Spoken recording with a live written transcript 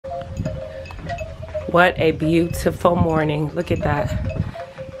What a beautiful morning. Look at that.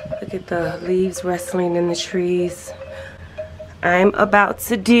 Look at the leaves rustling in the trees. I'm about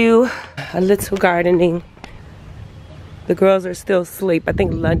to do a little gardening. The girls are still asleep. I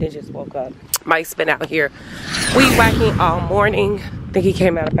think London just woke up. Mike's been out here weed whacking all morning. I think he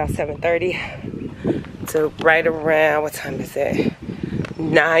came out about 7:30 to right around, what time is it?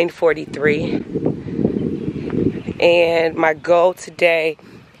 9:43. And my goal today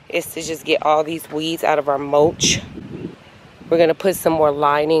is to just get all these weeds out of our mulch. We're gonna put some more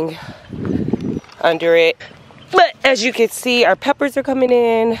lining under it. But as you can see, our peppers are coming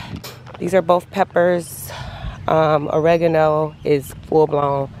in. These are both peppers. Oregano is full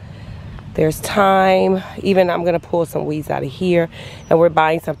blown. There's thyme. Even I'm gonna pull some weeds out of here. And we're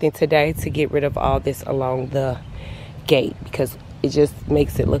buying something today to get rid of all this along the gate because it just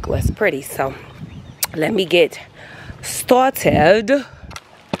makes it look less pretty. So let me get started.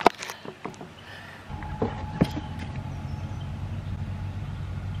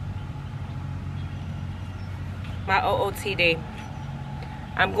 My OOTD.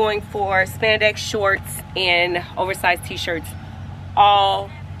 I'm going for spandex shorts and oversized t-shirts all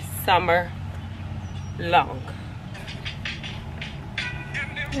summer long.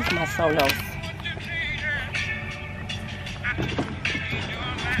 Here's my Sonos.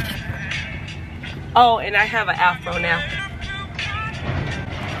 Oh, and I have an afro now.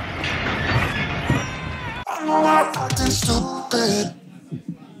 I know I'm acting stupid,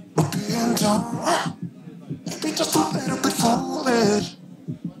 but being dumb. Maybe just a little bit foolish.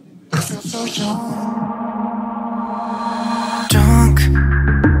 I feel so young. Drunk.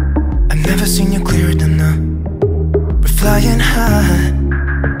 I've never seen you clearer than now. We're flying high,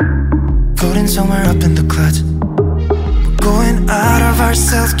 floating somewhere up in the clouds. We're going out of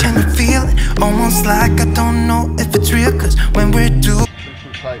ourselves. Can you feel it? Almost like I don't know if it's real. Cause when we're too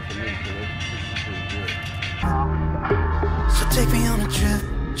tight for me, so take me on a trip,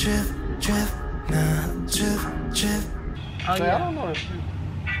 nah, trip. Oh, yeah. I don't know if you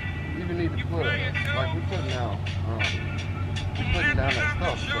even need to put it. Like we're putting down that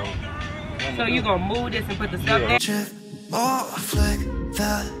stuff. So you gonna move this and put the stuff there? Trip or flick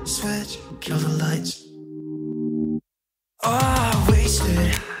the switch, kill the lights. Oh,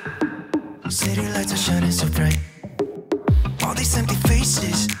 wasted. City lights are shining so bright. All these empty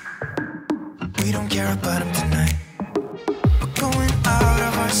faces. We don't care about them tonight. We're going out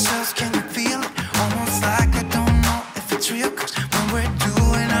of ourselves. Can you feel it? Almost like I don't know if it's real. Cause when we're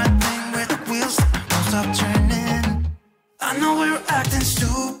doing our thing where the wheels won't stop turning. I know we're acting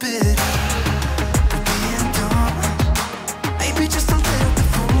stupid, we're being dumb. Maybe just a little bit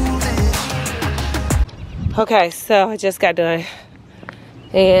foolish. Okay, so I just got done.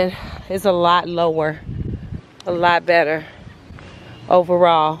 And it's a lot lower. A lot better.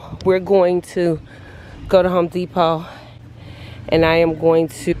 Overall, we're going to go to Home Depot. And I am going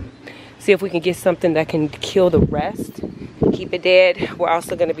to see if we can get something that can kill the rest, keep it dead. We're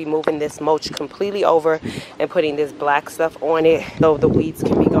also going to be moving this mulch completely over and putting this black stuff on it so the weeds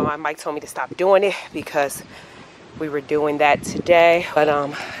can be gone. Mike told me to stop doing it because we were doing that today. But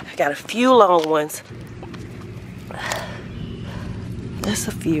I got a few long ones. Just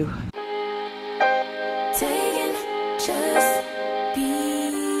a few. Taking just be.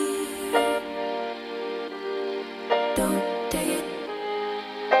 Don't take it.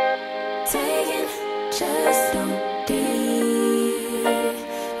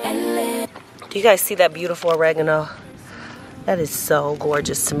 Do you guys see that beautiful oregano? That is so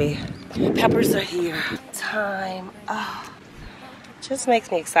gorgeous to me. Peppers are here. Thyme. Oh, just makes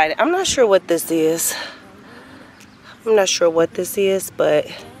me excited. I'm not sure what this is. But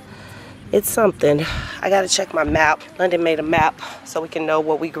it's something. I gotta check my map. London made a map so we can know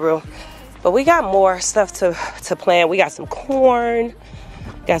what we grew. But we got more stuff to plant. We got some corn.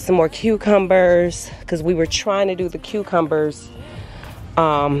 Got some more cucumbers because we were trying to do the cucumbers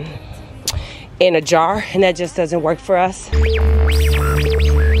in a jar and that just doesn't work for us. The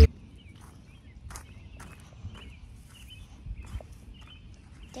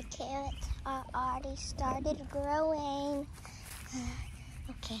carrots are already started growing.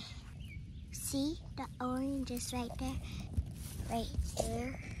 Okay. See the oranges right there? Right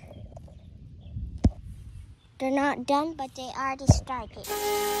there. They're not done, but they already started.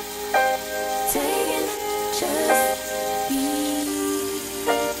 Taking just be.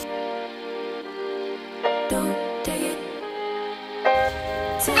 Don't take it.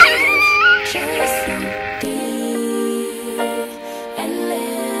 Taking just be. And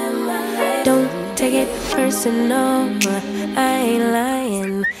live my life. Don't take it personal, but I ain't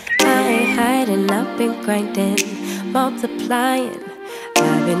lying. I ain't hiding, I've been grinding, multiplying.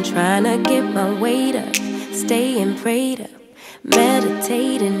 I've been trying to get my weight up, staying prayed up,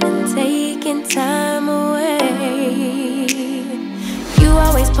 meditating and taking time away. You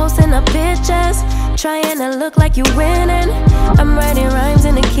always posting up pictures, trying to look like you winning. I'm writing rhymes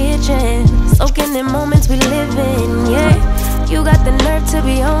in the kitchen, soaking in moments we live in, yeah. You got the nerve to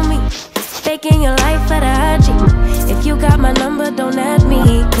be on me, faking your life for the IG. If you got my number, don't add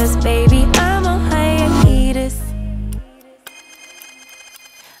me, cause baby, I'm on hiatus.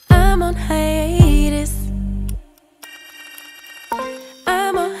 I'm on hiatus.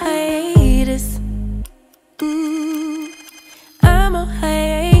 I'm on hiatus. I'm on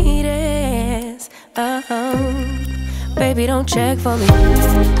hiatus. Baby, don't check for me.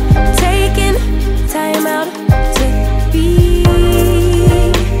 Taking time out to be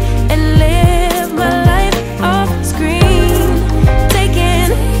and live my life off screen.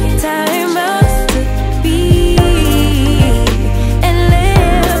 Taking time out to be and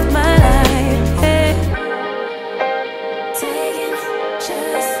live my life. Hey. Taking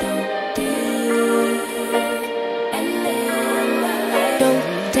just don't do and live my life. Don't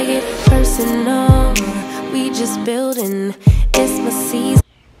take it personal. We just building. It's my season.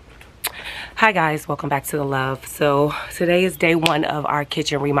 Hi guys, welcome back to The Love. So today is day one of our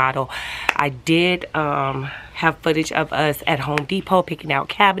kitchen remodel. I did have footage of us at Home Depot picking out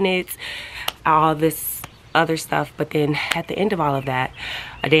cabinets, all this other stuff, but then at the end of all of that,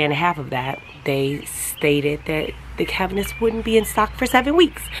 a day and a half of that, they stated that the cabinets wouldn't be in stock for 7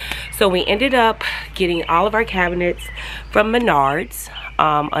 weeks. So we ended up getting all of our cabinets from Menards.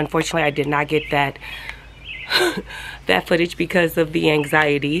 Unfortunately, I did not get that that footage because of the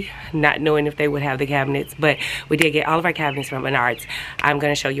anxiety, not knowing if they would have the cabinets, but we did get all of our cabinets from Menards. I'm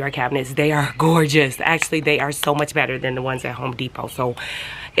going to show you our cabinets. They are gorgeous. Actually, they are so much better than the ones at Home Depot, so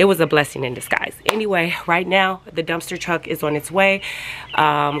it was a blessing in disguise. Anyway, right now the dumpster truck is on its way.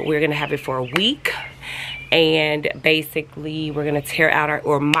 We're going to have it for a week, and basically we're going to tear out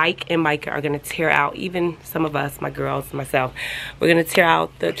or Mike and Micah are going to tear out, even some of us, my girls, myself, we're going to tear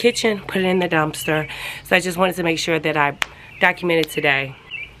out the kitchen, put it in the dumpster. So I just wanted to make sure that I documented today.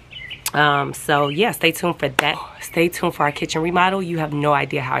 So yeah, stay tuned for that. Stay tuned for our kitchen remodel. You have no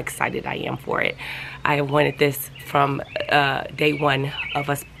idea how excited I am for it. I have wanted this from day one of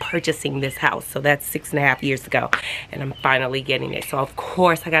us purchasing this house. So that's 6.5 years ago, and I'm finally getting it. So of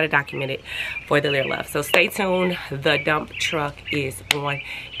course I got to document it for the Lear Love. So stay tuned. The dump truck is on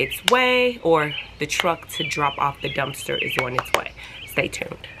its way, or the truck to drop off the dumpster is on its way. Stay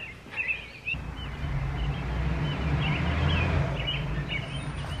tuned.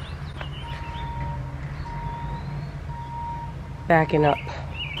 Backing up.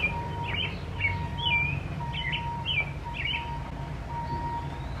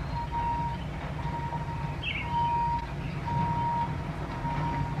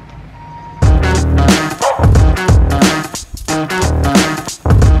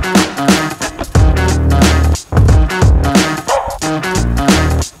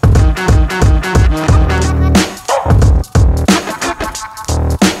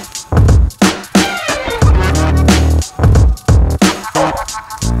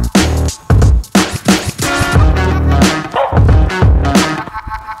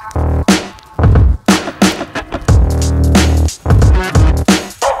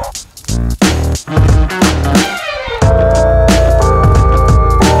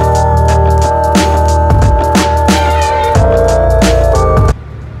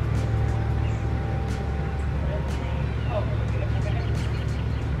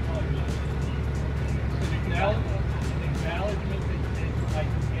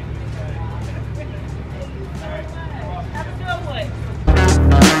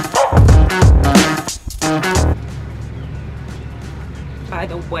 By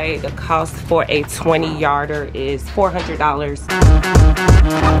the way, the cost for a 20-yarder is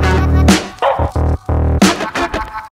 $400.